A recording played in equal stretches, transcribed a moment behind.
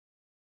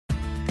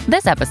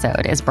This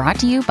episode is brought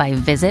to you by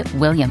Visit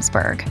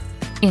Williamsburg.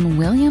 In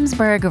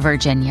Williamsburg,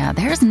 Virginia,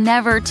 there's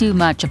never too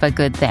much of a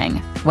good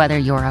thing. Whether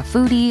you're a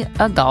foodie,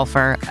 a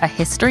golfer, a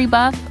history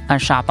buff, a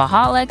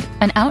shopaholic,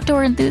 an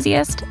outdoor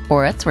enthusiast,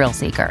 or a thrill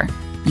seeker,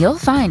 you'll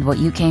find what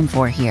you came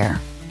for here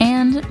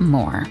and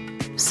more.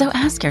 So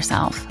ask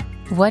yourself,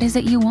 what is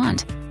it you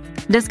want?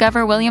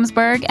 Discover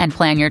Williamsburg and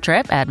plan your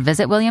trip at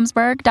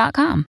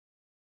visitwilliamsburg.com.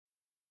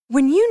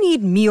 When you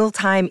need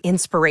mealtime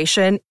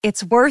inspiration,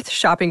 it's worth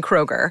shopping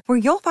Kroger, where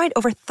you'll find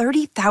over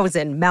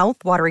 30,000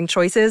 mouth-watering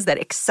choices that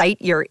excite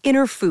your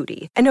inner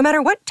foodie. And no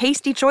matter what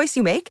tasty choice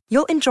you make,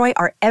 you'll enjoy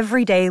our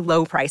everyday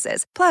low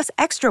prices, plus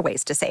extra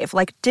ways to save,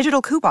 like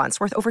digital coupons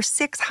worth over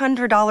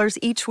 $600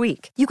 each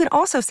week. You can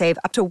also save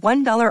up to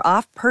 $1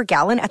 off per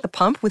gallon at the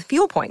pump with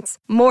fuel points.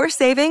 More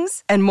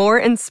savings and more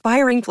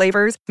inspiring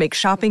flavors make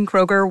shopping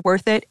Kroger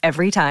worth it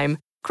every time.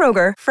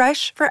 Kroger,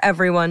 fresh for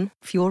everyone.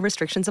 Fuel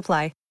restrictions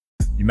apply.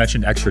 You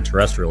mentioned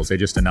extraterrestrials. They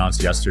just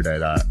announced yesterday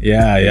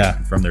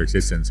that from their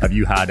existence. Have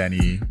you had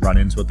any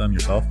run-ins with them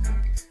yourself?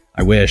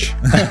 I wish.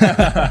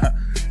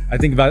 I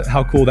think about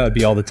how cool that would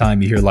be all the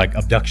time. You hear like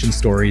abduction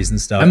stories and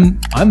stuff.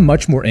 I'm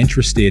much more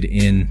interested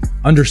in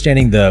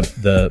understanding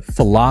the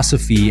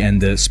philosophy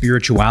and the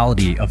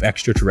spirituality of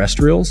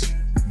extraterrestrials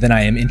than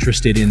I am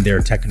interested in their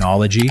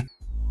technology.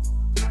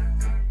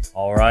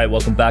 All right,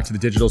 welcome back to the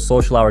Digital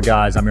Social Hour,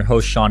 guys. I'm your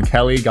host, Sean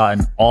Kelly. Got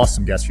an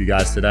awesome guest for you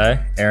guys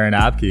today, Aaron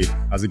Abke.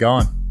 How's it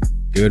going?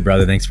 Good,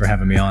 brother. Thanks for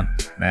having me on.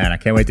 Man, I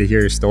can't wait to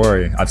hear your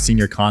story. I've seen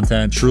your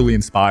content, truly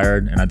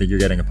inspired, and I think you're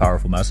getting a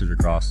powerful message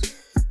across.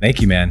 Thank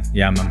you, man.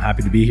 Yeah, I'm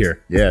happy to be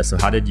here. Yeah, so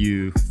how did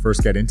you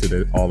first get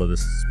into all of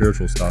this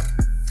spiritual stuff?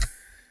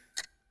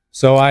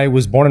 So I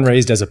was born and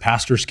raised as a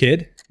pastor's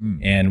kid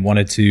and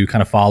wanted to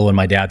kind of follow in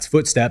my dad's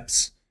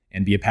footsteps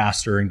and be a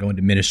pastor and go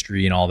into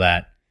ministry and all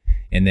that.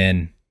 And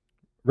then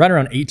right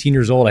around 18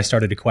 years old, I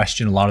started to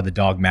question a lot of the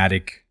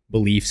dogmatic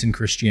beliefs in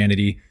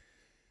Christianity.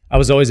 I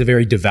was always a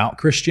very devout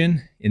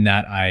Christian in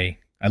that I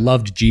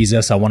loved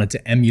Jesus. I wanted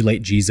to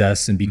emulate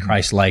Jesus and be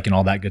Christ-like and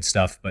all that good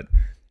stuff, but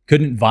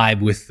couldn't vibe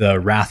with the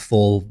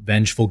wrathful,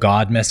 vengeful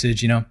God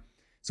message, you know?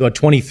 So at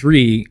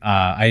 23,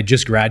 I had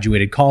just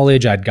graduated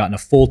college. I'd gotten a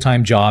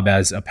full-time job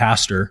as a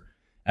pastor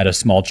at a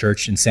small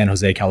church in San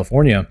Jose,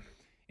 California.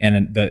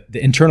 And the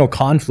internal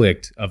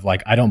conflict of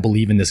like, I don't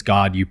believe in this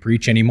God you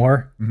preach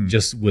anymore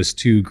just was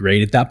too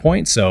great at that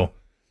point. So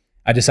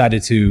I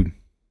decided to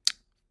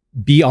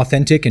be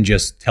authentic and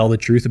just tell the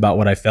truth about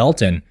what I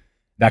felt. And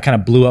that kind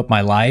of blew up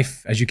my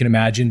life, as you can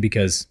imagine,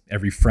 because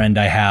every friend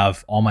I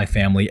have, all my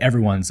family,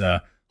 everyone's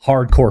a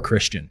hardcore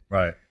Christian.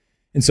 Right.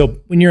 And so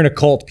when you're in a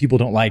cult, people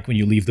don't like when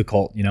you leave the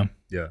cult, you know?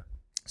 Yeah.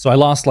 So I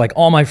lost like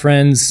all my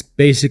friends,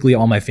 basically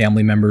all my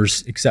family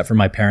members, except for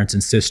my parents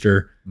and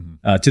sister.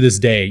 To this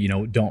day, you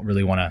know, don't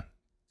really want to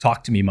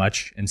talk to me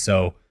much. And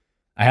so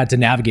I had to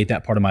navigate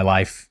that part of my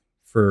life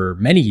for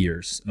many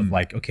years of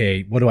like,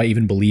 okay, what do I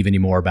even believe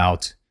anymore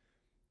about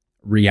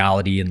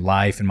reality and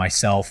life and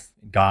myself,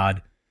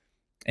 God?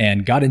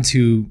 And got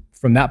into,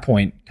 from that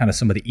point, kind of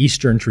some of the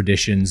Eastern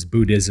traditions,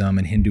 Buddhism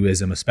and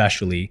Hinduism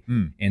especially,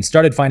 and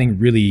started finding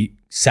really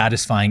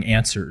satisfying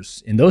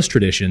answers in those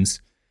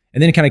traditions.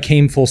 And then it kind of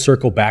came full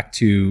circle back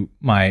to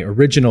my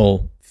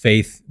original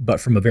faith,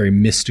 but from a very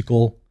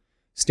mystical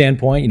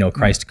standpoint, you know,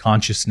 Christ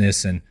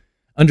consciousness and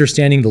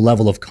understanding the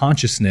level of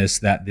consciousness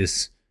that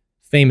this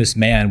famous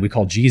man we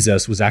call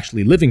Jesus was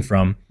actually living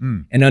from,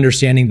 and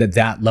understanding that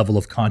that level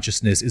of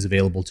consciousness is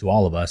available to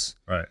all of us.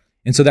 Right.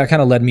 And so that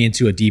kind of led me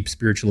into a deep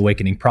spiritual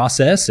awakening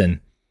process. And,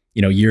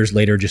 you know, years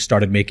later, just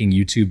started making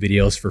YouTube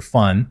videos for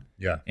fun.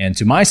 Yeah. And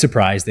to my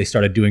surprise, they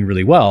started doing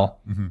really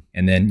well.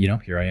 And then, you know,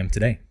 here I am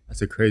today.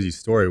 That's a crazy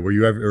story. Were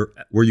you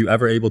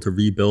ever able to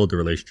rebuild the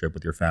relationship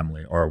with your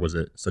family, or was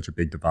it such a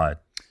big divide?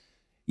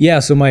 Yeah,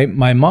 so my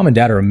mom and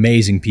dad are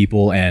amazing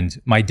people,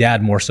 and my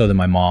dad more so than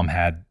my mom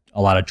had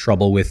a lot of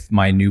trouble with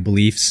my new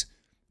beliefs.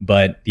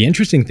 But the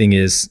interesting thing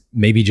is,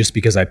 maybe just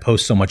because I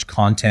post so much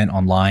content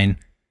online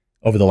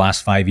over the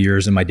last 5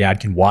 years and my dad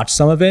can watch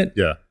some of it.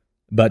 Yeah.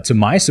 But to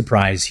my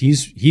surprise,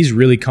 he's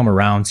really come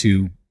around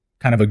to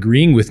kind of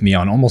agreeing with me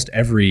on almost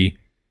every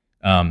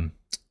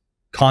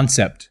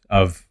concept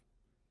of,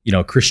 you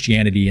know,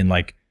 Christianity. And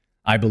like,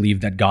 I believe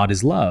that God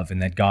is love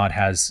and that God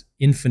has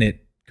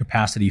infinite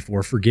capacity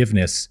for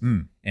forgiveness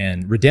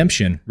and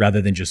redemption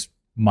rather than just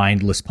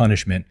mindless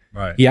punishment.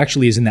 Right. He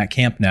actually is in that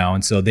camp now.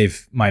 And so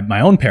my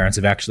own parents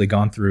have actually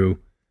gone through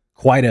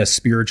quite a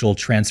spiritual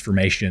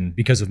transformation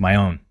because of my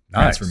own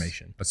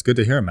transformation. That's good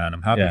to hear, man.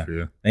 I'm happy for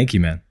you. Thank you,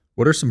 man.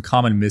 What are some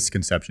common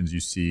misconceptions you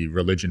see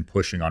religion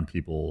pushing on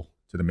people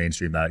to the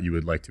mainstream that you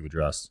would like to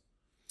address?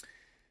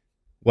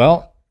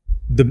 Well,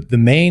 the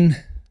main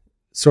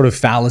sort of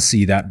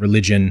fallacy that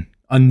religion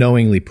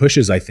unknowingly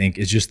pushes, I think,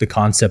 is just the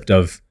concept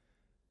of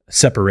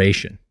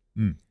separation,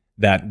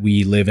 that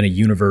we live in a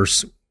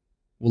universe.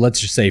 Well, let's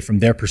just say from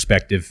their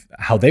perspective,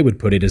 how they would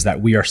put it is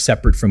that we are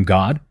separate from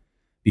God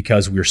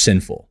because we're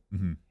sinful.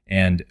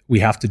 And we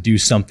have to do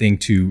something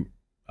to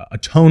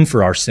atone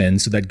for our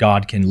sins so that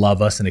God can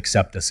love us and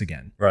accept us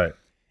again. Right.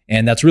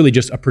 And that's really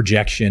just a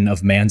projection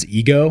of man's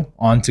ego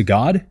onto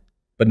God.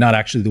 but not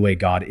actually the way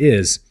God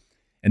is.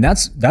 And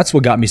that's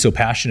what got me so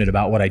passionate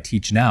about what I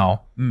teach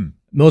now.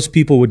 Most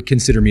people would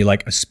consider me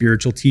like a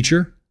spiritual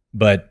teacher,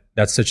 but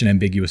that's such an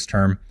ambiguous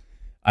term.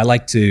 I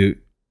like to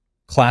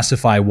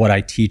classify what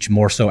I teach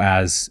more so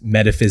as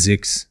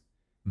metaphysics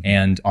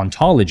and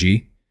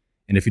ontology.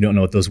 And if you don't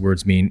know what those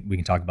words mean, we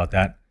can talk about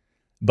that.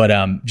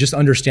 But just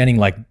understanding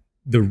like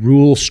the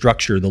rule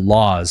structure, the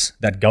laws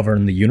that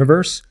govern the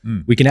universe,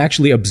 we can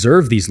actually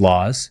observe these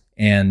laws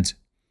and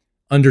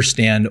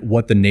understand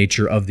what the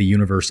nature of the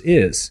universe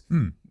is.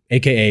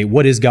 AKA,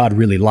 what is God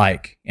really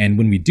like? And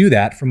when we do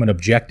that from an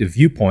objective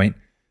viewpoint,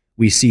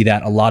 we see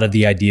that a lot of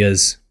the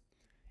ideas,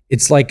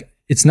 it's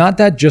not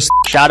that just...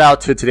 Shout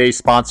out to today's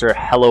sponsor,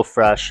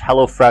 HelloFresh.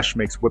 HelloFresh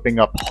makes whipping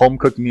up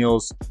home-cooked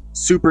meals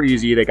super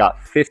easy. They got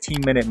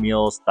 15-minute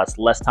meals. That's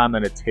less time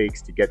than it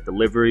takes to get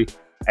delivery.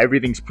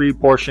 Everything's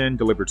pre-portioned,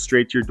 delivered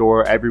straight to your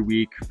door every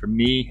week. For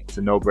me, it's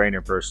a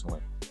no-brainer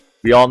personally.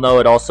 We all know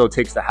it also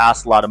takes the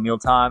hassle out of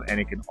mealtime, and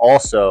it can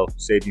also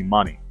save you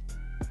money.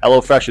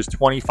 HelloFresh is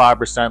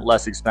 25%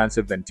 less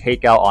expensive than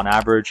takeout on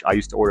average. I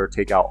used to order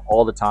takeout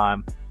all the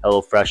time.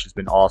 HelloFresh has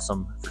been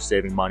awesome for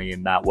saving money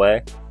in that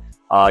way.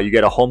 You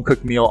get a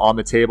home-cooked meal on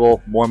the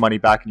table, more money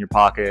back in your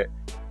pocket,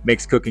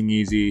 makes cooking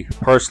easy.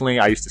 Personally,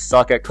 I used to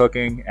suck at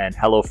cooking, and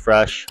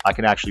HelloFresh, I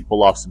can actually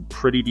pull off some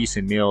pretty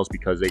decent meals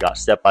because they got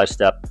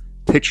step-by-step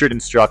pictured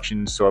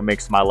instructions, so it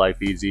makes my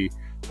life easy.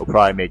 It'll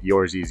probably make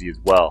yours easy as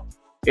well.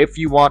 If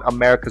you want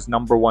America's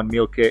 #1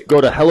 meal kit,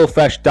 go to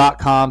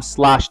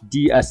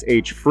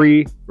HelloFresh.com/DSH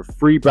free for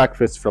free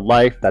breakfast for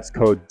life. That's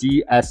code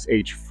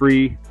DSH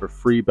free for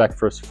free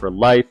breakfast for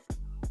life.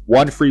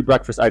 1 free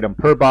breakfast item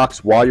per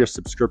box while your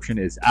subscription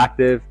is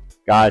active.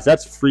 Guys,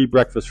 that's free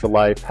breakfast for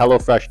life.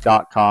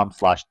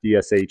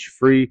 HelloFresh.com/DSH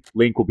free.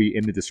 Link will be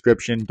in the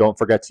description. Don't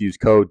forget to use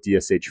code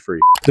DSH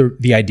free.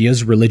 The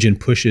ideas religion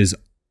pushes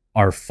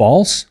are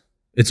false.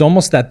 It's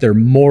almost that they're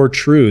more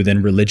true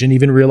than religion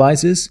even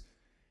realizes.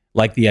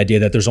 Like the idea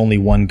that there's only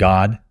one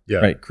God,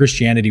 right?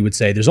 Christianity would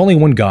say there's only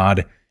one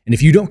God, and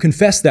if you don't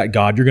confess that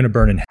God, you're going to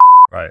burn in hell.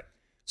 Right.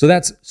 So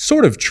that's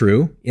sort of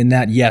true in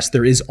that, yes,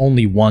 there is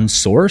only one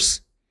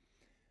source,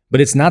 but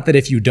it's not that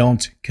if you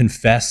don't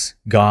confess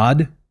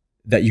God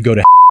that you go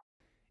to hell.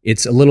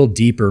 It's a little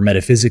deeper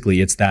metaphysically.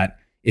 It's that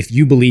if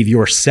you believe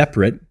you're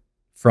separate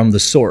from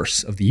the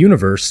source of the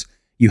universe,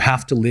 you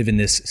have to live in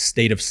this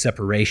state of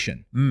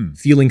separation,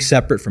 feeling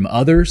separate from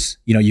others.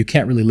 You know, you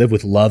can't really live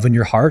with love in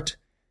your heart.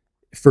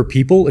 For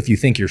people, if you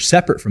think you're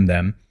separate from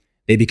them,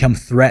 they become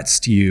threats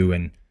to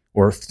you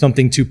or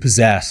something to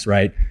possess,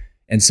 right?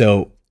 And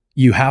so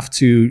you have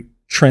to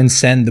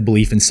transcend the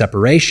belief in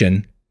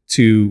separation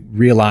to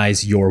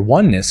realize your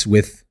oneness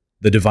with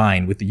the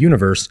divine, with the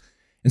universe.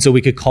 And so we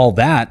could call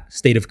that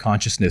state of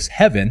consciousness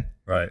heaven.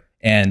 Right.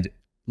 And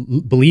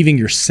believing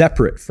you're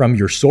separate from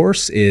your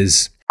source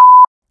is,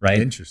 right?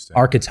 Interesting.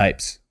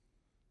 Archetypes.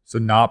 So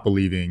not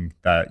believing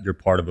that you're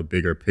part of a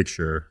bigger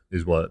picture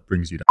is what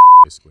brings you to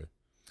basically.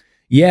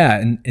 Yeah,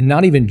 and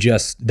not even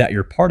just that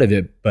you're part of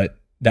it, but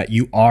that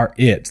you are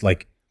it.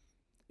 Like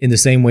in the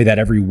same way that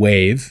every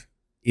wave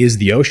is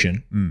the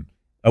ocean,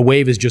 a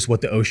wave is just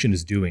what the ocean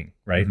is doing,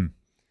 right?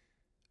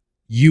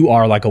 You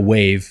are like a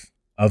wave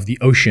of the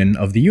ocean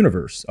of the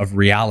universe, of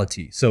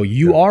reality. So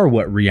you are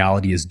what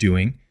reality is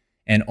doing.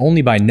 And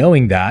only by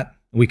knowing that,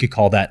 we could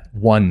call that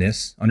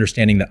oneness,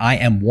 understanding that I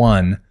am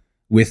one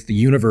with the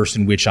universe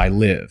in which I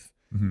live.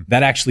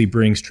 That actually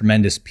brings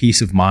tremendous peace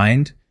of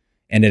mind.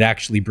 And it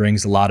actually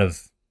brings a lot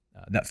of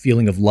that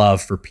feeling of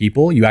love for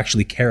people. You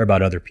actually care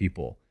about other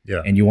people.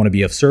 And you want to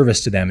be of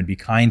service to them and be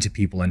kind to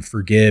people and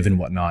forgive and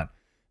whatnot,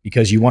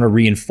 because you want to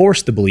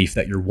reinforce the belief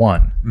that you're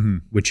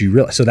one, which you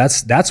realize. So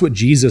that's what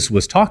Jesus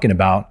was talking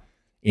about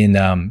in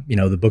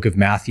the book of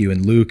Matthew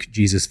and Luke.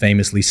 Jesus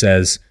famously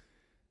says,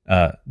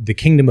 the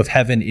kingdom of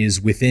heaven is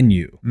within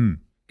you.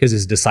 Because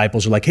his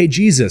disciples are like, hey,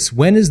 Jesus,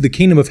 when is the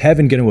kingdom of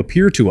heaven going to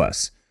appear to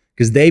us?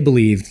 Because they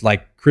believed,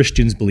 like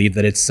Christians believe,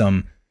 that it's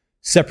some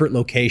separate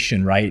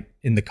location, right,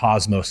 in the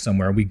cosmos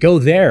somewhere. We go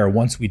there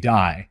once we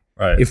die,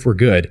 if we're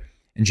good.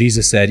 And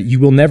Jesus said, you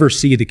will never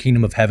see the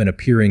kingdom of heaven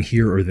appearing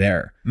here or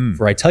there.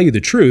 For I tell you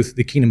the truth,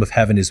 the kingdom of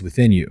heaven is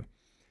within you.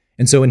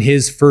 And so in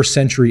his first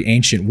century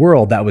ancient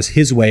world, that was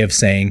his way of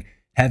saying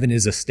heaven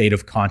is a state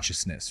of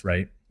consciousness,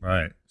 right?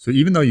 Right. So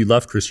even though you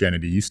left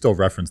Christianity, you still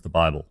reference the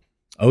Bible.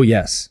 Oh,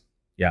 yes.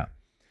 Yeah.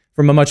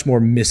 From a much more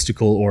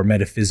mystical or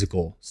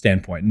metaphysical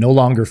standpoint, no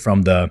longer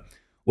from the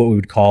what we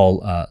would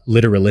call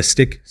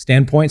literalistic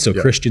standpoint. So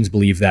Christians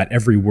believe that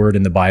every word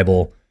in the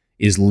Bible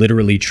is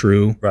literally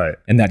true, right,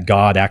 and that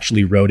God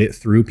actually wrote it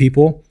through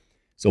people.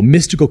 So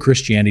mystical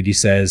Christianity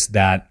says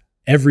that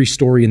every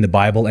story in the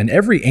Bible and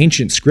every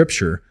ancient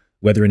scripture,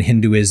 whether in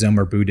Hinduism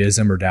or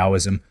Buddhism or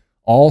Taoism,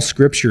 all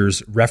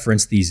scriptures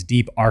reference these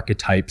deep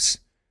archetypes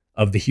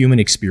of the human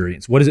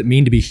experience. What does it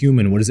mean to be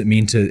human? What does it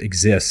mean to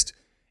exist?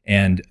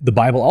 And the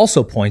Bible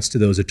also points to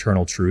those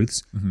eternal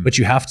truths, but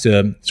you have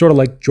to, sort of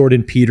like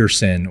Jordan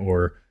Peterson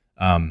or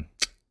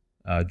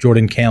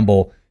Jordan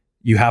Campbell,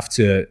 you have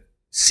to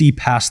see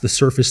past the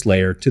surface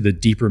layer to the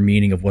deeper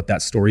meaning of what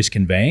that story is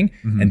conveying.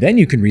 And then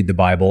you can read the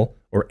Bible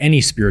or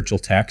any spiritual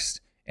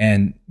text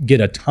and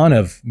get a ton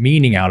of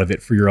meaning out of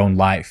it for your own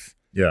life.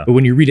 Yeah. But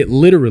when you read it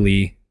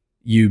literally,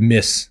 you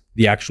miss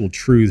the actual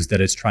truths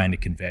that it's trying to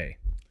convey.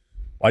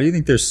 Why do you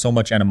think there's so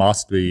much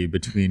animosity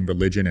between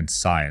religion and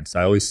science?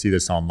 I always see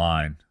this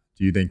online.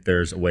 Do you think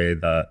there's a way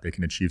that they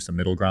can achieve some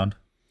middle ground?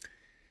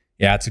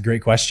 Yeah, it's a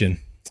great question.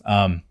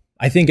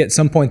 I think at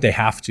some point they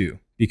have to,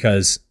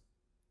 because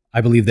I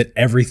believe that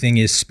everything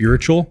is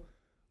spiritual,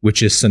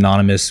 which is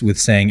synonymous with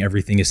saying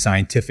everything is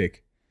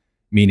scientific.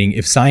 Meaning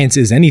if science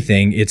is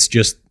anything, it's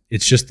just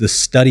the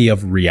study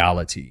of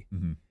reality.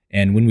 Mm-hmm.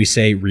 And when we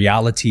say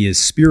reality is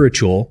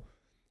spiritual,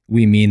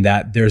 we mean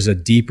that there's a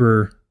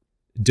deeper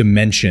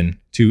dimension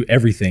to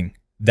everything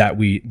that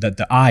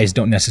the eyes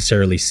don't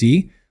necessarily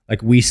see.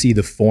 Like we see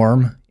the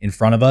form in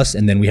front of us,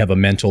 and then we have a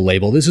mental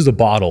label. This is a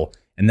bottle,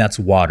 and that's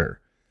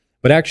water.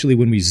 But actually,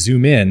 when we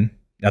zoom in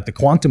at the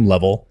quantum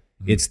level,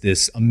 it's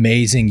this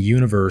amazing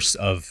universe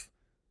of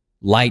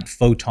light,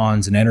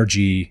 photons, and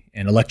energy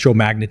and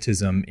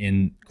electromagnetism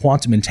in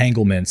quantum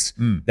entanglements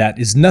that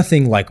is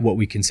nothing like what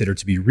we consider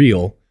to be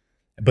real,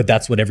 but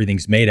that's what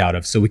everything's made out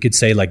of. So we could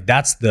say like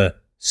that's the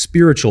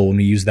spiritual when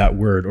we use that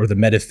word, or the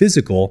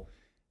metaphysical.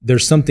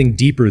 There's something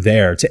deeper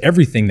there to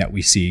everything that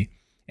we see.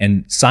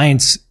 And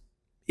science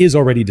is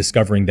already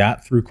discovering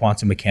that through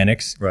quantum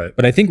mechanics. Right.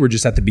 But I think we're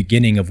just at the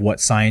beginning of what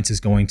science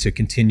is going to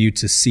continue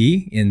to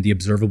see in the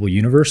observable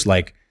universe,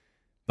 like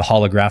the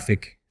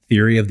holographic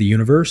theory of the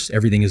universe.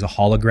 Everything is a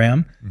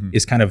hologram,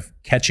 is kind of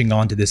catching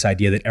on to this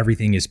idea that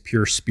everything is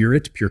pure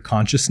spirit, pure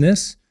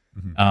consciousness.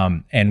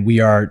 And we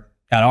are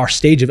at our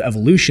stage of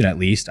evolution, at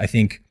least. I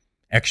think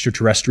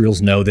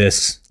extraterrestrials know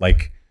this,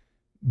 like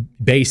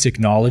basic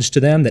knowledge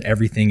to them that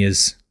everything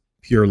is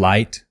pure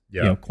light,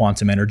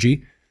 quantum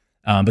energy.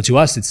 But to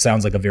us, it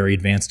sounds like a very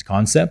advanced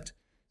concept.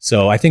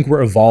 So I think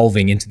we're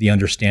evolving into the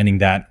understanding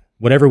that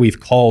whatever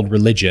we've called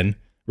religion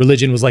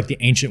was like the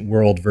ancient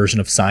world version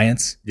of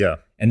science. Yeah.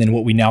 And then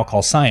what we now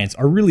call science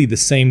are really the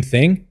same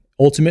thing,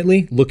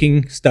 ultimately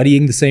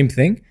studying the same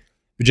thing,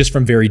 but just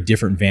from very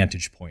different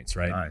vantage points,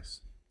 right?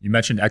 Nice. You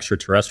mentioned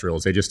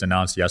extraterrestrials. They just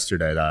announced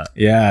yesterday that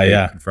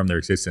they confirmed their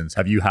existence.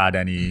 Have you had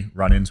any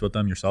run-ins with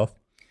them yourself?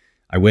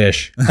 I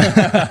wish.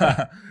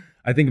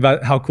 I think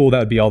about how cool that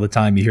would be all the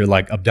time. You hear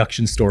like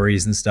abduction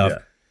stories and stuff.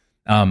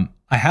 Yeah.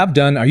 I have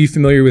done, are you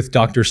familiar with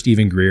Dr.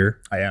 Stephen Greer?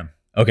 I am.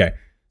 Okay.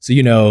 So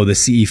you know the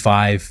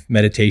CE5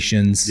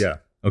 meditations? Yeah.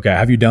 Okay.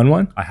 Have you done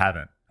one? I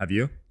haven't. Have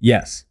you?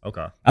 Yes.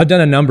 Okay. I've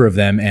done a number of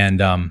them,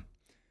 and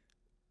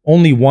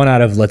only one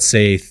out of, let's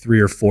say, 3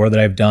 or 4 that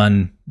I've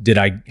done did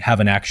I have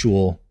an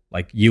actual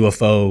like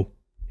UFO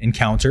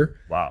encounter.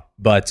 Wow.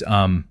 But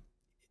I'm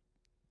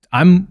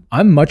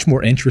much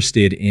more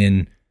interested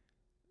in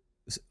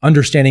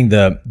understanding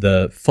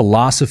the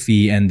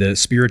philosophy and the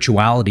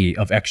spirituality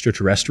of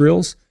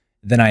extraterrestrials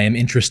than I am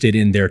interested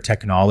in their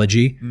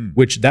technology,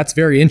 which that's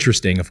very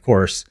interesting, of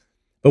course.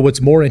 But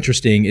what's more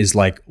interesting is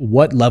like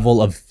what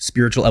level of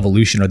spiritual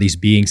evolution are these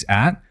beings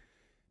at?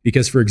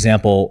 Because, for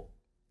example,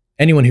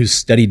 anyone who's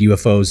studied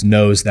UFOs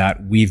knows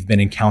that we've been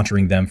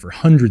encountering them for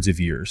hundreds of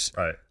years.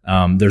 Right.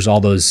 There's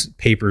all those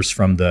papers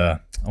from I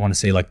want to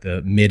say like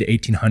the mid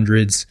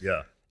 1800s.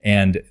 Yeah.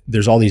 And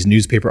there's all these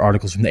newspaper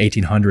articles from the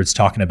 1800s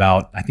talking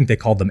about, I think they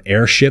called them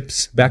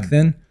airships back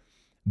then.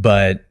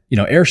 But,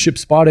 airship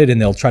spotted, and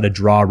they'll try to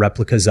draw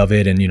replicas of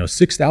it. And,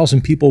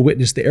 6,000 people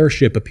witnessed the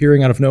airship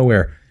appearing out of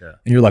nowhere. Yeah.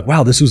 And you're like,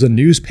 wow, this was a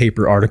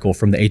newspaper article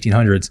from the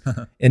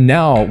 1800s. And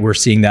now we're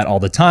seeing that all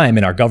the time.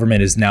 And our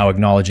government is now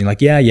acknowledging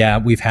like, yeah,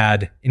 we've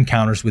had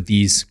encounters with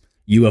these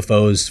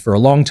UFOs for a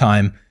long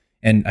time.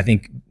 And I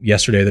think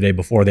yesterday or the day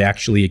before, they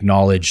actually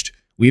acknowledged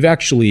we've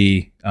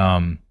actually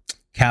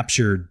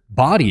captured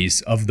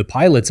bodies of the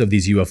pilots of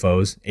these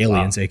UFOs,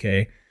 aliens,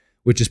 aka,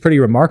 which is pretty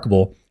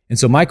remarkable. And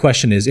so my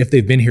question is, if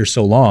they've been here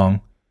so long,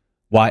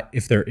 why,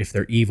 if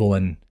they're evil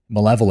and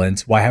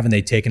malevolent, why haven't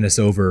they taken us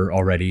over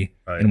already?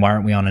 Right. And why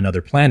aren't we on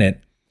another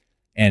planet?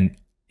 And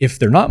if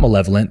they're not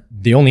malevolent,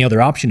 the only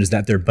other option is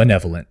that they're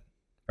benevolent,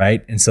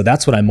 right? And so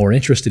that's what I'm more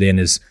interested in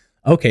is,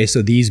 okay,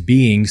 so these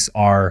beings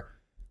are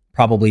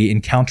probably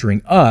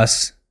encountering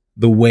us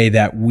the way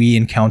that we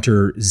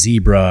encounter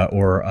zebra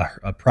or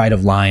a pride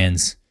of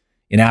lions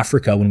in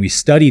Africa. When we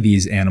study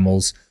these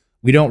animals,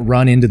 we don't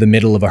run into the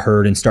middle of a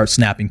herd and start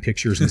snapping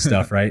pictures and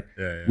stuff, right?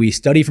 Yeah. We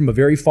study from a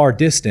very far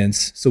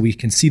distance so we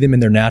can see them in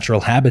their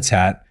natural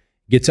habitat,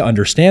 get to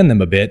understand them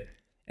a bit.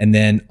 And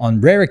then on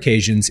rare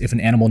occasions, if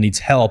an animal needs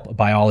help, a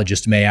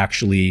biologist may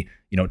actually,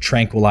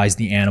 tranquilize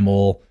the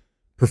animal,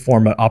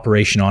 perform an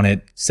operation on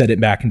it, set it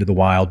back into the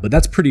wild. But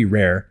that's pretty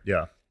rare.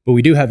 Yeah. But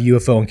we do have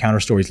UFO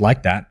encounter stories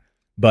like that.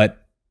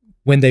 But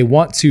when they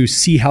want to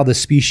see how the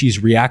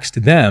species reacts to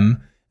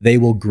them, they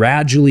will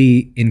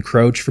gradually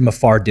encroach from a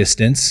far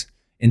distance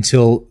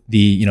until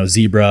the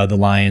zebra, the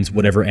lions,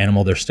 whatever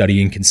animal they're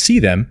studying can see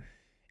them,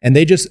 and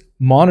they just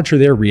monitor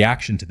their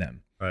reaction to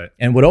them. Right.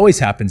 And what always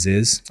happens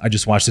is, I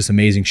just watched this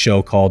amazing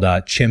show called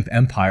Chimp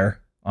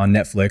Empire on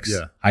Netflix.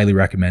 Yeah. Highly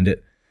recommend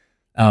it.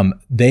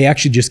 They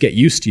actually just get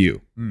used to you,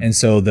 and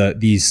so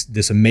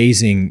this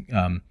amazing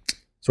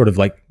sort of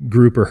like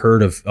group or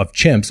herd of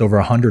chimps, over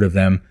 100 of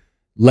them,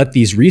 let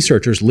these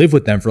researchers live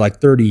with them for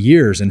like 30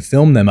 years and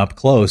film them up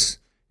close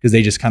because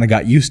they just kind of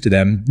got used to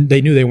them.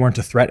 They knew they weren't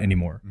a threat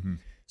anymore. Mm-hmm.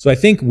 So I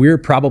think we're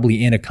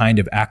probably in a kind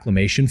of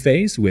acclimation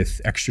phase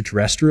with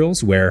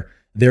extraterrestrials where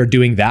they're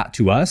doing that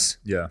to us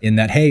in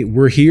that, hey,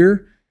 we're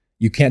here.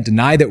 You can't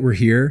deny that we're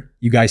here.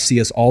 You guys see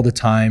us all the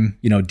time,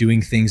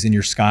 doing things in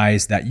your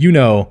skies that you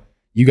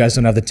guys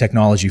don't have the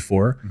technology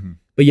for. Mm-hmm.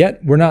 But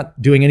yet we're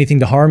not doing anything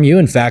to harm you.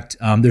 In fact,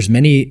 there's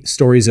many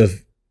stories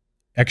of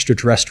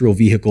extraterrestrial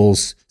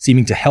vehicles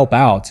seeming to help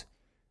out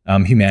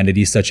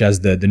humanity, such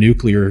as the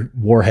nuclear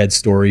warhead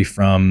story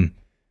from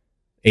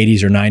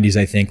 80s or 90s,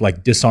 I think,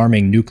 like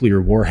disarming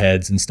nuclear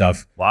warheads and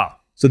stuff. Wow.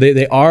 So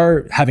they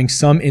are having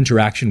some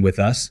interaction with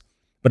us,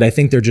 but I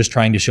think they're just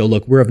trying to show,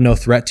 look, we're of no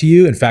threat to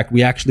you. In fact,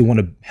 we actually want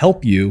to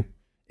help you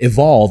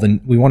evolve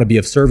and we want to be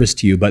of service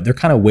to you. But they're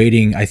kind of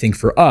waiting, I think,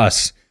 for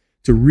us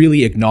to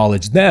really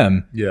acknowledge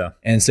them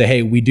and say,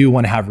 hey, we do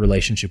want to have a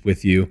relationship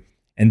with you.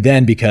 And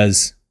then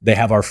because they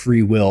have our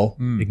free will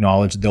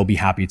acknowledged, they'll be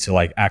happy to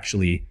like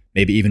actually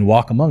maybe even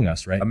walk among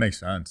us, right? That makes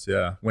sense,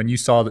 yeah. When you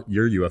saw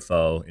your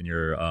UFO in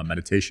your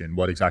meditation,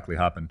 what exactly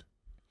happened?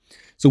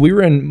 So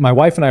my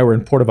wife and I were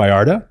in Puerto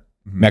Vallarta,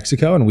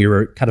 Mexico, and we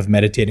were kind of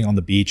meditating on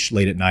the beach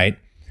late at night.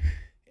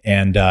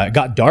 And it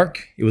got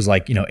dark. It was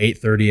like,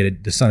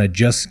 8:30. The sun had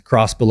just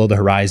crossed below the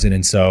horizon.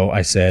 And so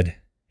I said,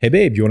 hey,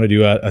 babe, do you want to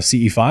do a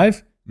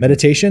CE5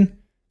 meditation?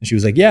 And she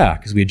was like, yeah,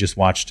 because we had just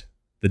watched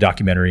the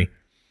documentary.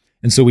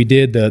 And so we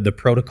did the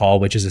protocol,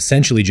 which is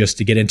essentially just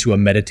to get into a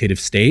meditative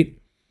state.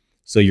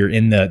 So you're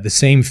in the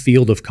same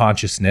field of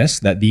consciousness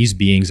that these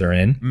beings are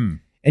in.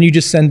 And you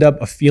just send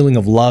up a feeling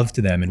of love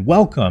to them and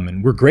welcome.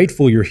 And we're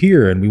grateful you're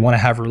here and we want to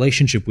have a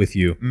relationship with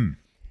you.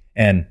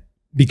 And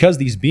because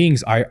these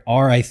beings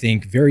are, I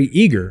think, very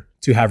eager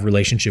to have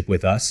relationship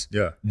with us,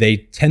 they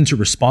tend to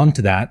respond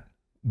to that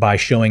by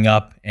showing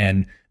up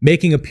and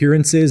making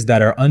appearances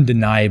that are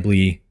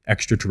undeniably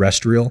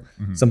extraterrestrial.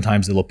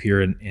 Sometimes they'll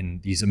appear in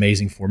these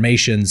amazing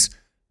formations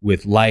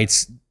with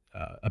lights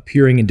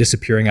appearing and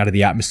disappearing out of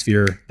the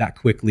atmosphere that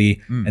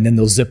quickly. And then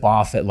they'll zip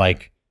off at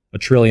like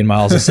 1 trillion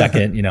miles a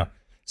second,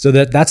 So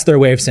that's their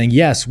way of saying,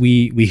 yes,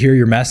 we hear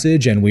your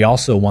message and we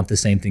also want the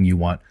same thing you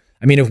want.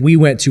 I mean, if we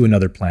went to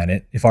another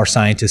planet, if our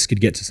scientists could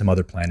get to some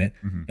other planet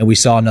and we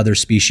saw another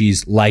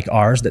species like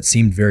ours that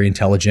seemed very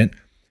intelligent,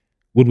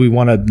 would we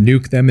want to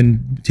nuke them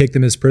and take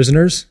them as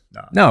prisoners?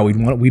 No,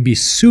 we'd be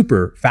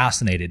super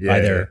fascinated by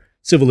their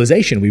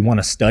civilization. We want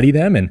to study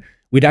them and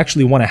we'd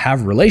actually want to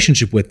have a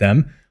relationship with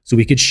them so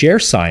we could share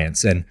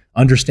science and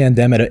understand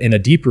them in a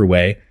deeper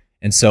way.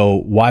 And so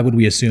why would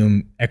we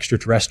assume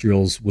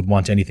extraterrestrials would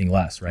want anything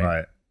less, right?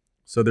 Right.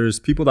 So there's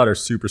people that are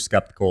super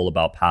skeptical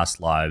about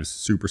past lives,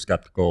 super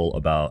skeptical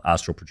about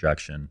astral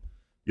projection.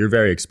 You're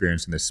very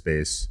experienced in this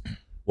space.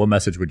 What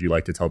message would you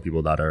like to tell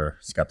people that are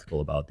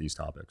skeptical about these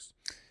topics?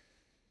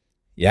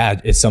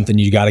 Yeah, it's something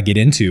you got to get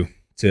into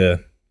to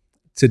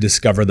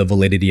discover the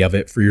validity of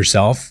it for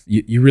yourself.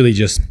 You really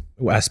just,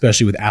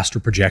 especially with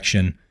astral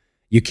projection,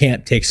 you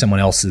can't take someone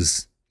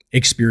else's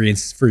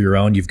experience for your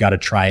own. You've got to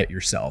try it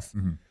yourself.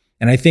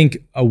 And I think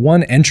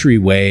one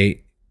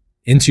entryway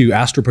into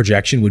astral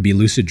projection would be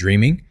lucid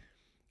dreaming.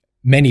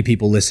 Many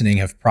people listening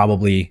have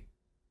probably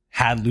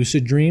had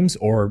lucid dreams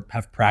or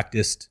have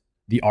practiced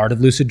the art of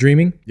lucid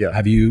dreaming. Yeah.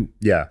 Have you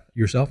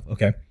yourself?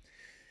 Okay.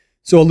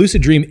 So a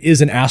lucid dream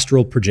is an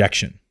astral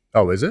projection.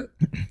 Oh, is it?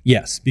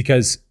 Yes,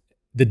 because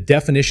the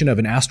definition of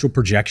an astral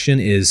projection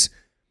is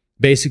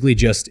basically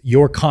just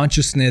your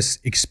consciousness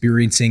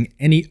experiencing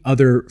any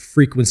other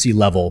frequency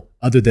level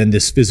other than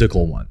this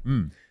physical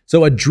one.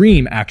 So a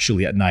dream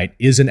actually at night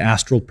is an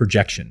astral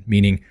projection,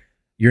 meaning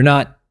you're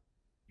not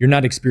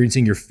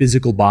experiencing your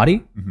physical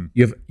body.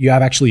 You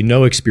have actually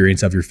no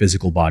experience of your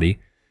physical body.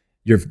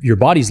 Your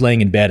body's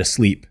laying in bed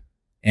asleep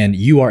and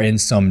you are in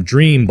some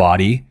dream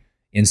body,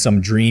 in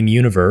some dream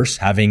universe,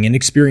 having an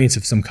experience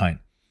of some kind.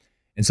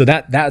 And so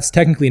that's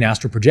technically an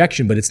astral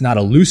projection, but it's not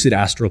a lucid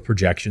astral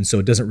projection, so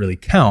it doesn't really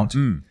count.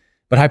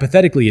 But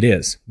hypothetically it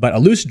is. But a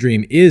lucid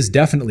dream is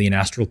definitely an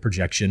astral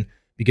projection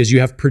because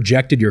you have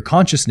projected your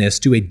consciousness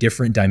to a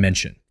different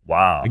dimension.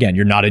 Wow. Again,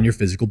 you're not in your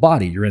physical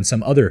body. You're in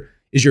some other.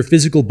 Is your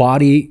physical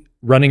body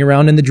running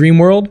around in the dream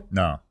world?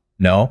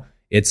 No.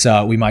 It's,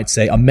 we might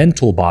say, a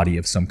mental body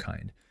of some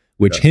kind,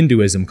 which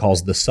Hinduism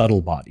calls the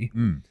subtle body.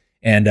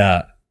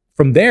 And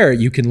from there,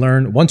 you can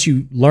learn, once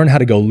you learn how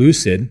to go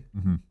lucid,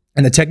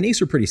 and the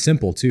techniques are pretty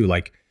simple too.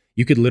 Like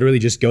you could literally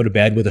just go to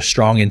bed with a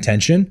strong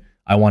intention.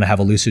 I want to have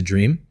a lucid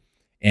dream.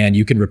 And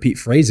you can repeat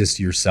phrases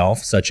to yourself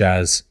such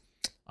as,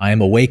 I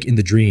am awake in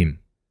the dream,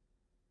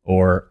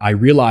 or I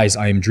realize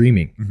I am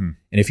dreaming. And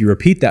if you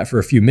repeat that for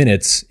a few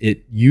minutes,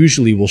 it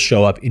usually will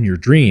show up in your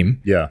dream.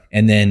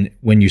 And then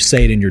when you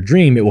say it in your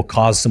dream, it will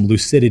cause some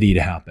lucidity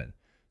to happen.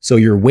 So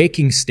your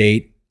waking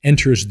state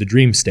enters the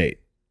dream state.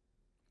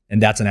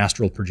 And that's an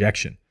astral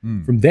projection.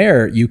 From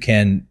there, you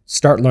can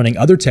start learning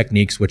other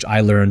techniques, which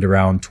I learned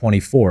around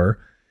 24,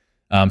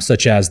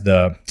 such as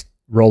the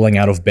rolling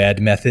out of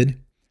bed method.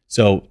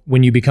 So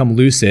when you become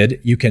lucid,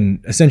 you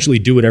can essentially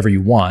do whatever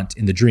you want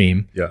in the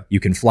dream. Yeah. You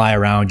can fly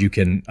around, you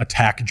can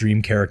attack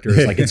dream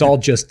characters. Like it's all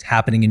just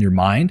happening in your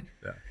mind.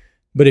 Yeah.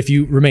 But if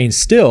you remain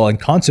still and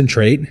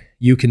concentrate,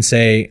 you can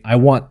say, I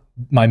want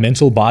my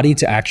mental body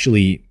to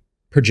actually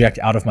project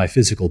out of my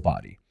physical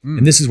body.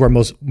 And this is where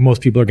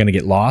most people are going to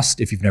get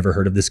lost if you've never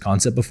heard of this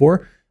concept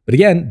before. But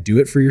again, do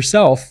it for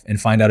yourself and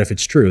find out if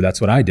it's true. That's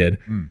what I did.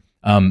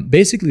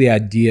 Basically, the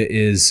idea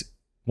is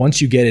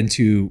once you get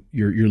into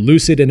you're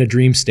lucid in a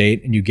dream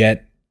state and you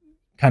get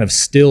kind of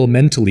still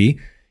mentally,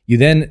 you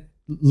then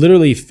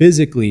literally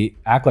physically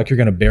act like you're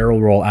going to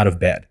barrel roll out of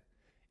bed.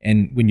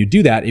 And when you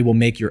do that, it will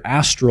make your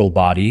astral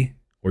body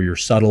or your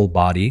subtle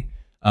body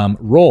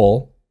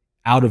roll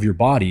out of your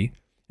body.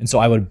 And so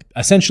I would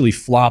essentially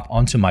flop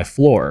onto my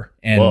floor.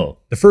 And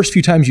the first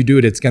few times you do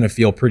it, it's going to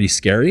feel pretty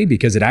scary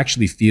because it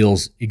actually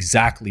feels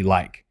exactly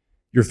like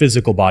your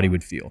physical body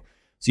would feel.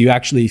 So you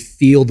actually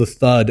feel the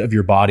thud of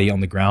your body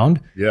on the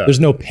ground. Yeah. There's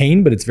no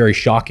pain, but it's very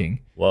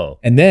shocking. Whoa.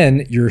 And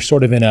then you're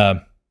sort of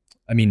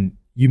in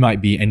you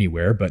might be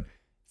anywhere, but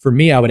for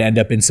me, I would end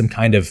up in some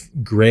kind of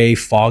gray,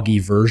 foggy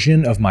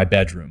version of my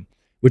bedroom,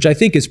 which I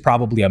think is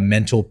probably a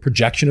mental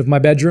projection of my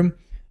bedroom,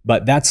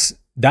 but that's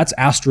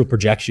astral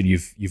projection.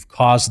 You've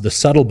caused the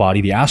subtle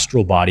body, the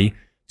astral body,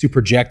 to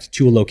project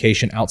to a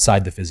location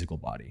outside the physical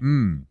body.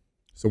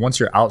 So once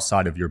you're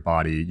outside of your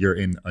body, you're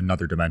in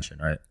another dimension,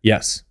 right?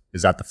 Yes.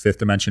 Is that the fifth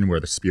dimension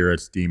where the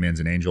spirits, demons,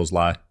 and angels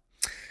lie?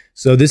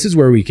 So this is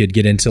where we could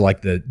get into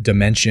like the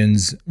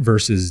dimensions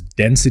versus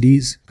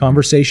densities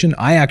conversation.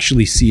 I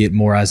actually see it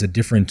more as a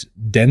different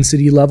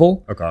density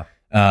level. Okay.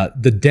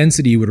 The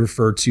density would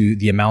refer to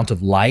the amount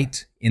of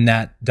light in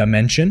that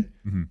dimension,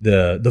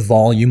 the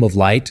volume of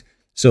light.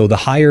 So the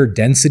higher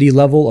density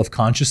level of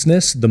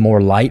consciousness, the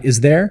more light is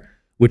there,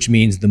 which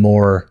means the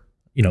more,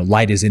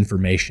 light is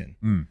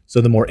information. So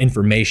the more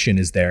information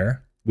is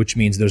there, which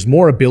means there's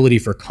more ability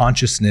for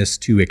consciousness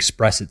to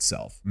express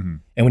itself. And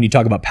when you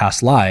talk about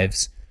past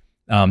lives,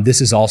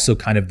 this is also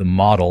kind of the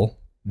model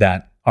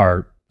that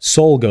our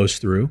soul goes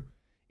through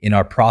in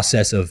our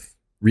process of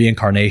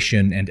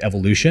reincarnation and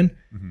evolution,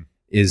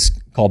 is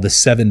called the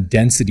 7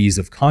 densities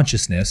of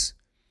consciousness.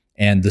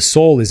 And the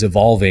soul is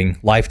evolving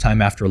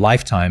lifetime after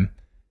lifetime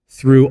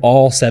through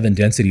all 7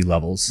 density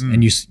levels.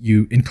 And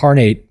you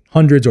incarnate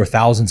hundreds or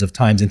thousands of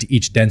times into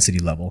each density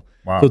level.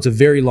 Wow. So it's a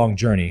very long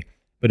journey.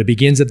 But it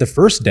begins at the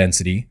first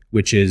density,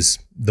 which is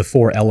the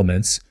 4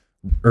 elements: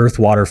 earth,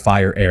 water,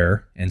 fire,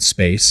 air, and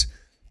space.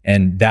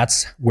 And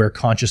that's where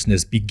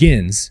consciousness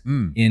begins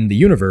in the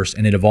universe.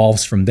 And it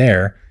evolves from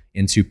there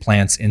into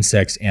plants,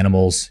 insects,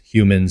 animals,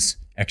 humans,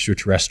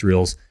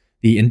 extraterrestrials.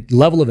 The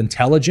level of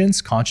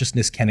intelligence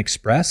consciousness can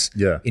express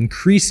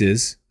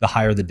increases the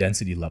higher the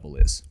density level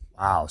is.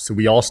 Wow. So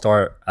we all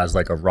start as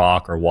like a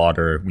rock or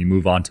water. We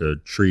move on to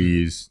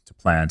trees, to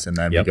plants, and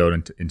then we go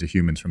into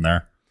humans from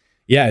there.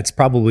 Yeah, it's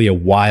probably a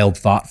wild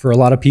thought for a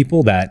lot of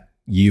people that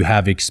you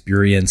have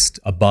experienced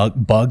a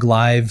bug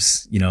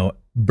lives,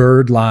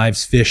 bird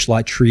lives, fish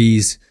like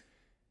trees,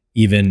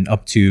 even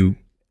up to,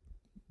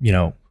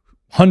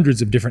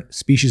 hundreds of different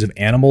species of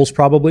animals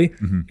probably.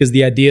 Because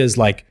the idea is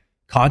like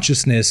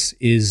consciousness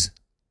is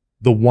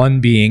the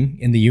one being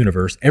in the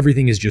universe.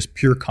 Everything is just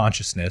pure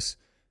consciousness.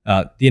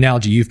 The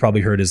analogy you've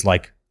probably heard is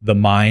like the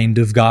mind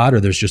of God, or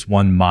there's just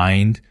one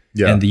mind.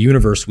 And the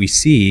universe we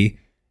see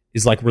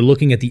is like we're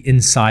looking at the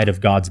inside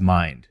of God's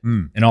mind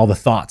and all the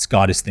thoughts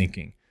God is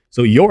thinking.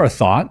 So you're a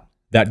thought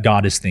that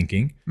God is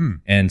thinking,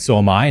 and so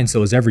am I, and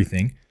so is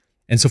everything.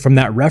 And so from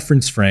that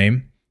reference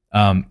frame,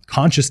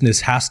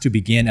 consciousness has to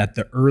begin at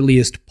the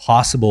earliest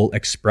possible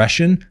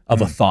expression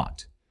of a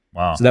thought.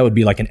 Wow. So that would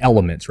be like an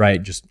element,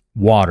 right? Just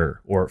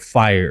water or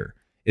fire.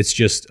 It's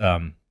just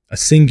a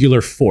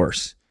singular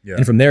force.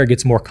 And from there, it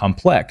gets more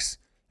complex.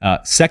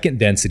 Second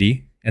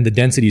density, and the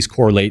densities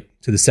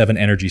correlate to the 7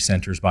 energy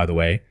centers, by the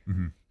way.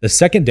 The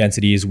second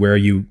density is where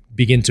you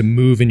begin to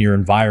move in your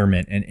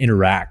environment and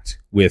interact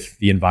with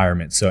the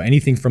environment. So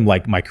anything from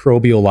like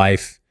microbial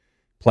life,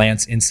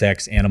 plants,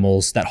 insects,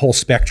 animals, that whole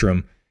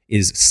spectrum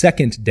is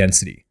second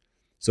density.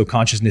 So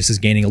consciousness is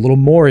gaining a little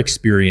more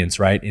experience,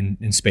 right,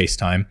 in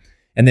space-time.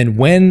 And then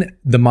when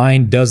the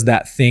mind does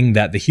that thing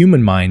that the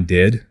human mind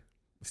did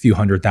a few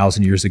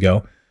 100,000 years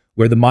ago,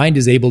 where the mind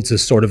is able to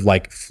sort of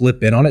like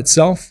flip in on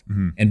itself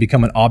and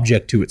become an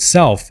object to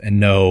itself and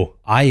know,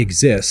 I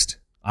exist,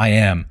 I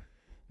am.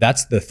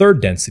 That's the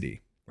third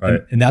density. Right.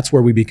 And that's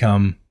where we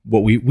become what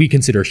we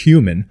consider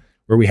human,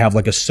 where we have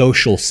like a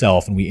social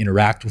self and we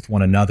interact with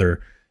one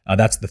another.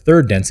 That's the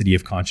third density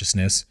of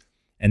consciousness.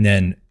 And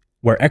then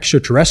where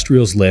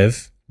extraterrestrials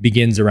live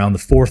begins around the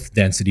 4th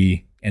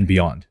density and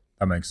beyond.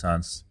 That makes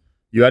sense.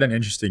 You had an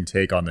interesting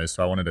take on this,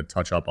 so I wanted to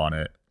touch up on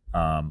it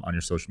on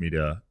your social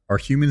media. Are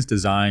humans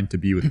designed to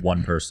be with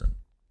one person?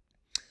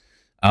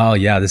 Oh,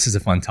 yeah, this is a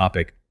fun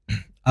topic.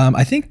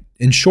 I think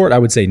in short, I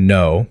would say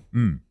no,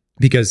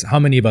 because how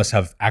many of us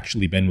have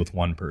actually been with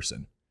one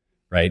person,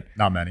 right?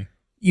 Not many.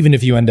 Even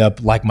if you end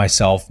up like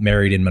myself,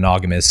 married and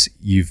monogamous,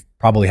 you've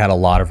probably had a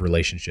lot of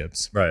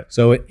relationships. Right.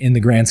 So in the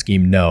grand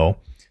scheme, no.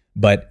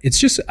 But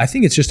I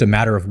think it's just a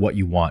matter of what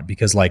you want,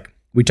 because like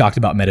we talked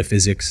about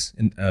metaphysics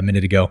a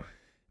minute ago.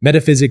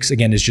 Metaphysics,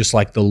 again, is just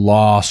like the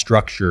law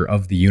structure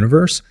of the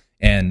universe.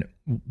 And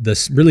the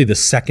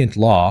second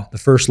law, the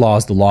first law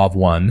is the law of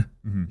one.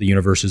 The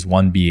universe is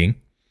one being.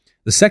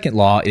 The second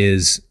law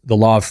is the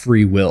law of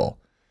free will,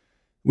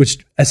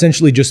 which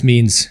essentially just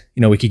means,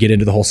 we could get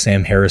into the whole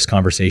Sam Harris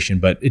conversation,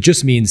 but it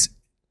just means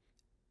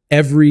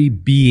every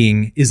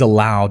being is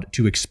allowed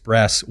to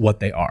express what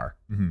they are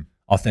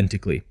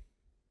authentically.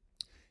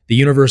 The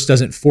universe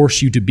doesn't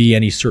force you to be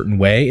any certain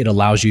way. It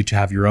allows you to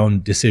have your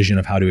own decision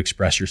of how to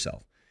express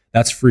yourself.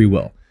 That's free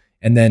will.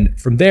 And then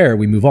from there,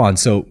 we move on.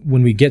 So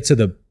when we get to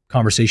the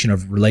conversation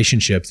of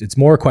relationships, it's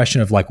more a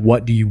question of like,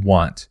 what do you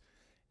want?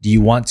 Do you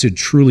want to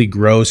truly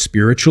grow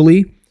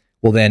spiritually?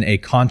 Well, then a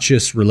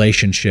conscious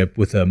relationship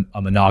with a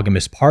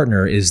monogamous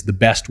partner is the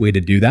best way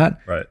to do that.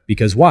 Right.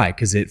 Because why?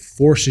 Because it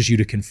forces you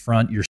to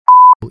confront your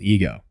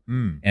ego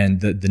and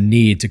the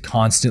need to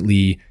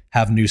constantly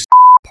have new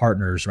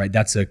partners, right?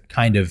 That's a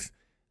kind of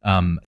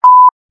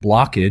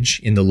blockage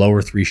in the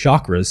lower three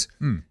chakras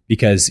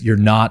because you're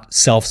not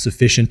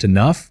self-sufficient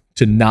enough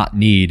to not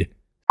need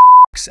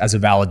as a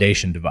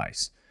validation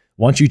device.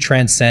 Once you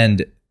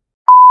transcend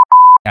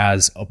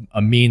as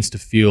a means to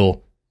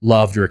feel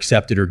loved or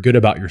accepted or good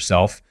about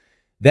yourself,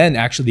 then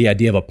actually the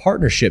idea of a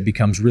partnership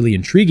becomes really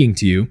intriguing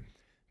to you,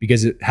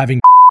 because having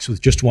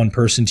with just one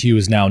person to you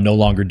is now no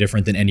longer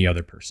different than any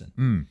other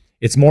person.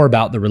 It's more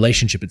about the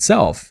relationship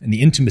itself and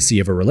the intimacy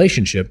of a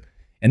relationship.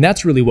 And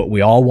that's really what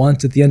we all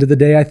want at the end of the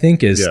day, I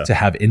think, is to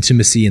have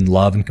intimacy and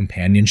love and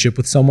companionship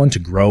with someone, to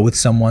grow with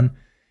someone.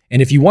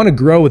 And if you want to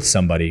grow with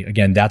somebody,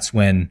 again, that's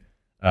when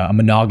a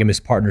monogamous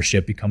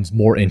partnership becomes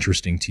more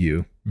interesting to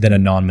you than a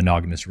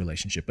non-monogamous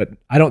relationship. But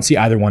I don't see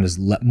either one as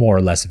more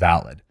or less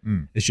valid.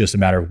 It's just a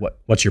matter of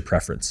what's your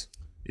preference.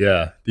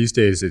 Yeah. These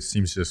days, it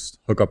seems just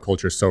hookup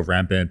culture is so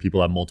rampant.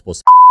 People have multiple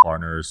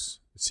partners.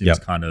 It seems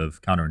kind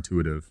of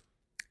counterintuitive.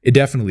 It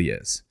definitely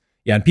is.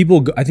 Yeah,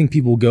 and I think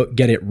people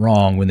get it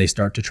wrong when they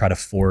start to try to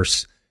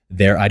force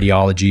their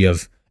ideology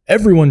of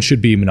everyone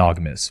should be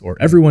monogamous or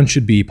everyone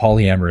should be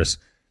polyamorous.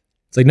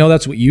 It's like, no,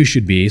 that's what you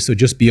should be. So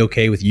just be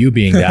okay with you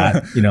being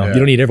that. You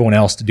don't need everyone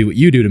else to do what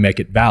you do to make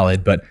it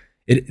valid. But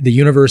the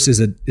universe is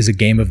a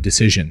game of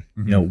decision.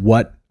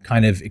 What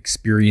kind of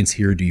experience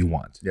here do you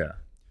want? Yeah.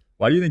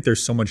 Why do you think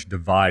there's so much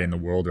divide in the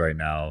world right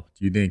now?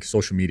 Do you think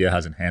social media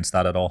has enhanced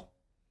that at all?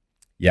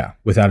 Yeah,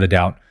 without a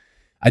doubt.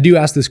 I do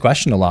ask this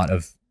question a lot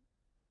of,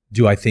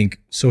 do I think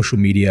social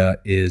media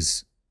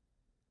is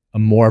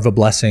more of a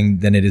blessing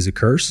than it is a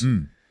curse?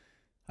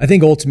 I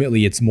think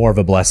ultimately it's more of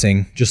a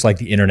blessing, just like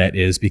the internet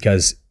is,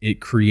 because it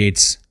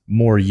creates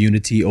more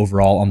unity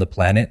overall on the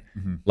planet.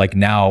 Like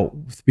now,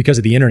 because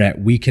of the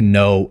internet, we can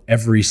know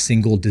every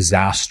single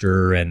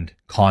disaster and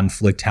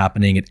conflict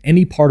happening at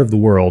any part of the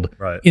world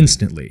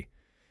instantly.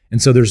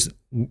 And so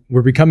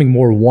we're becoming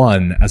more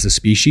one as a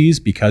species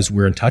because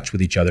we're in touch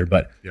with each other,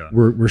 but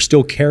we're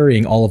still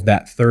carrying all of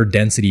that third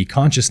density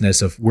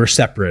consciousness of we're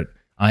separate.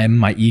 I am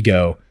my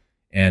ego.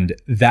 And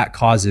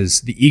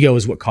the ego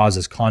is what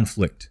causes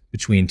conflict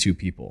between two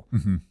people.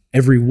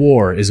 Every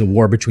war is a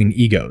war between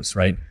egos,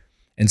 right?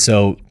 And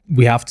so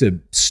we have to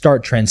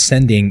start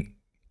transcending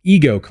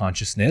ego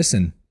consciousness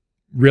and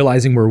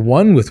realizing we're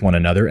one with one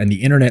another. And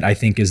the internet, I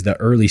think, is the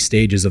early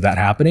stages of that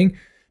happening,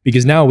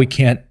 because now we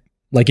can't,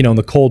 like, in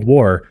the Cold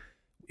War,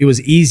 it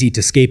was easy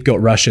to scapegoat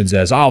Russians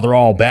as, oh, they're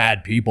all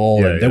bad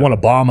people and they want to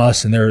bomb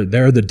us and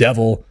they're the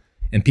devil.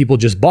 And people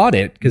just bought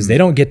it because they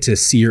don't get to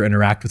see or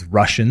interact with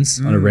Russians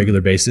on a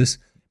regular basis.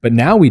 But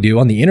now we do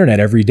on the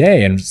internet every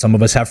day. And some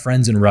of us have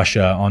friends in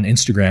Russia on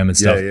Instagram and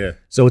stuff.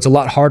 So it's a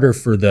lot harder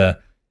for the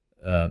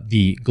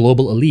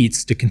global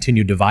elites to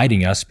continue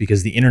dividing us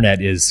because the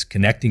internet is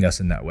connecting us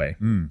in that way.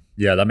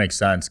 Yeah, that makes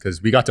sense,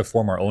 because we got to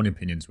form our own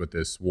opinions with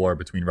this war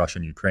between Russia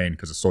and Ukraine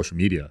because of social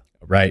media.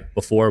 Right.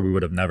 Before, we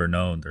would have never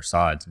known their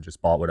sides and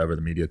just bought whatever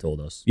the media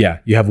told us. Yeah,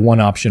 you have one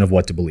option of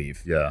what to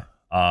believe. Yeah.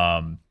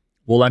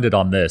 We'll end it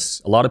on this.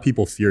 A lot of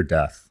people fear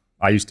death.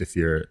 I used to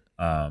fear it.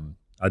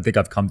 I think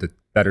I've come to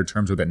better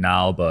terms with it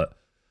now, but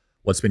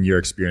what's been your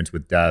experience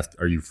with death?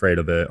 Are you afraid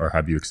of it, or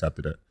have you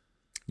accepted it?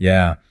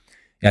 Yeah,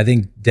 I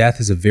think death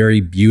is a very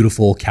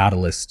beautiful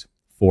catalyst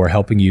for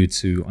helping you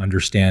to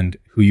understand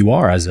who you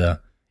are as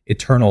a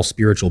eternal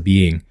spiritual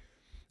being.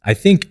 I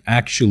think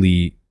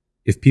actually,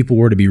 if people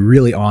were to be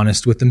really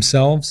honest with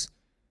themselves,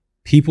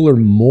 people are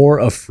more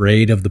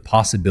afraid of the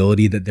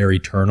possibility that they're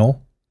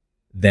eternal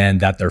than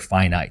that they're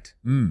finite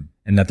and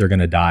that they're going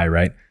to die,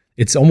 right?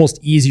 It's almost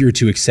easier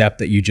to accept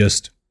that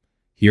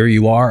here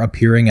you are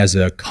appearing as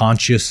a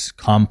conscious,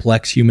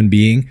 complex human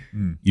being.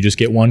 You just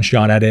get one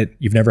shot at it.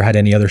 You've never had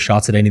any other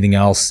shots at anything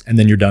else, and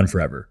then you're done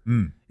forever.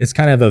 It's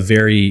kind of a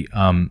very,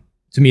 to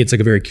me, it's like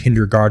a very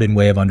kindergarten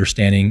way of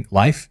understanding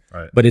life,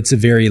 but it's a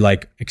very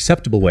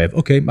acceptable way of,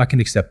 okay, I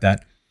can accept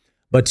that.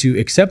 But to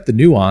accept the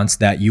nuance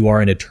that you are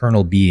an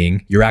eternal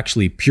being, you're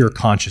actually pure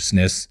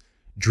consciousness,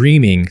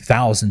 dreaming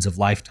thousands of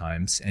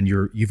lifetimes, and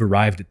you've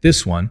arrived at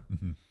this one.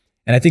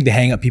 And I think the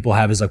hang up people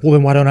have is like, well,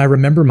 then why don't I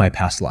remember my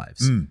past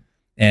lives?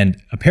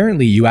 And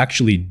apparently you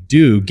actually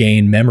do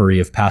gain memory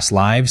of past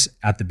lives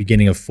at the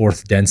beginning of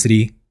 4th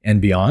density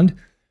and beyond.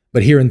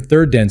 But here in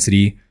 3rd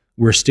density,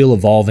 we're still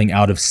evolving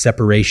out of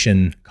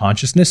separation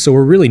consciousness. So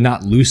we're really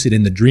not lucid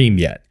in the dream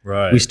yet.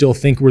 Right. We still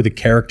think we're the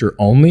character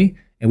only,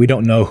 and we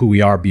don't know who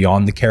we are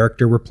beyond the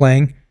character we're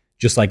playing.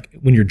 Just like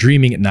when you're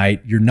dreaming at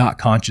night, you're not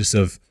conscious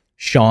of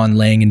Sean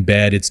laying in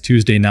bed. It's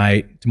Tuesday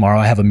night.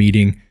 Tomorrow I have a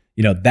meeting.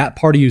 You know, that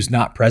part of you is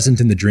not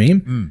present in the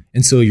dream.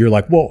 And so you're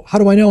like, well, how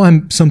do I know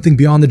I'm something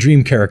beyond the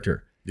dream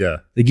character? Yeah.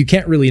 Like you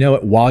can't really know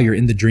it while you're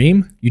in the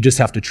dream. You just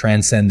have to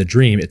transcend the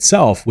dream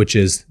itself, which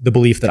is the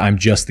belief that I'm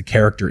just the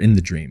character in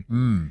the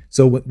dream.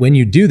 So when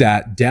you do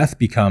that, death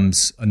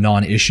becomes a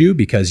non-issue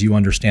because you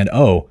understand,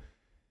 oh,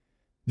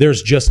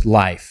 there's just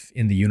life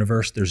in the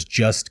universe. There's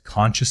just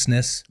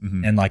consciousness.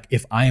 And like,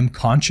 if I am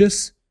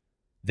conscious,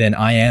 then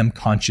I am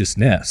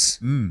consciousness.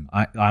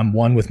 I'm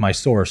one with my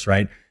source,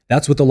 right?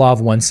 That's what the law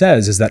of one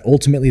says, is that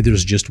ultimately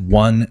there's just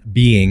one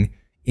being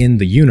in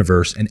the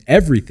universe, and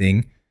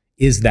everything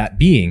is that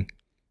being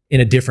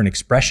in a different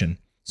expression.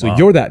 So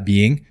you're that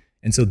being.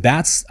 And so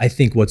that's, I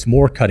think, what's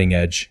more cutting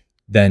edge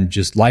than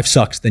just life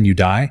sucks, then you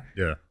die.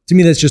 Yeah. To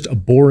me, that's just a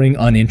boring,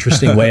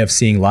 uninteresting way of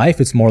seeing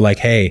life. It's more like,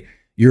 hey,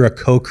 you're a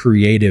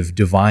co-creative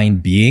divine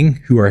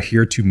being who are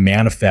here to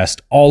manifest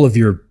all of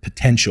your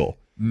potential.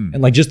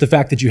 And like just the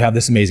fact that you have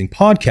this amazing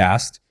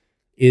podcast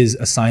is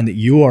a sign that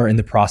you are in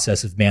the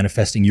process of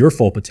manifesting your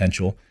full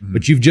potential,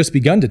 but you've just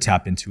begun to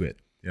tap into it.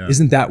 Yeah.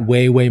 Isn't that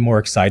way, way more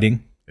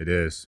exciting? It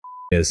is.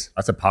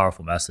 That's a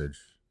powerful message.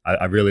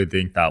 I really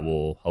think that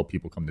will help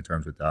people come to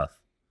terms with death.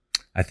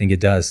 I think it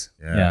does.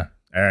 Yeah.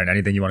 Aaron,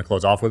 anything you want to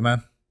close off with,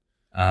 man?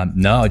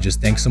 No,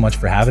 just thanks so much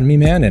for having me,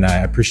 man. And I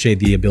appreciate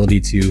the ability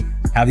to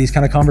have these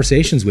kind of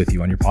conversations with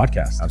you on your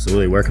podcast.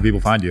 Absolutely. Where can people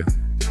find you?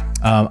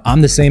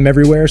 I'm the same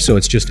everywhere. So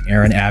it's just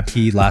Aaron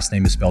Abke. Last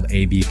name is spelled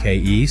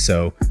Abke.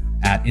 So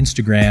at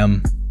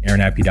Instagram,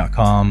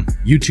 aaronabke.com,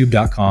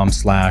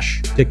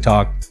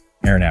 youtube.com/TikTok,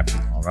 Aaron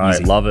Abke. All right.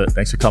 Easy. Love it.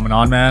 Thanks for coming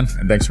on, man.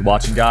 And thanks for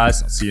watching,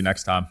 guys. I'll see you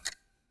next time.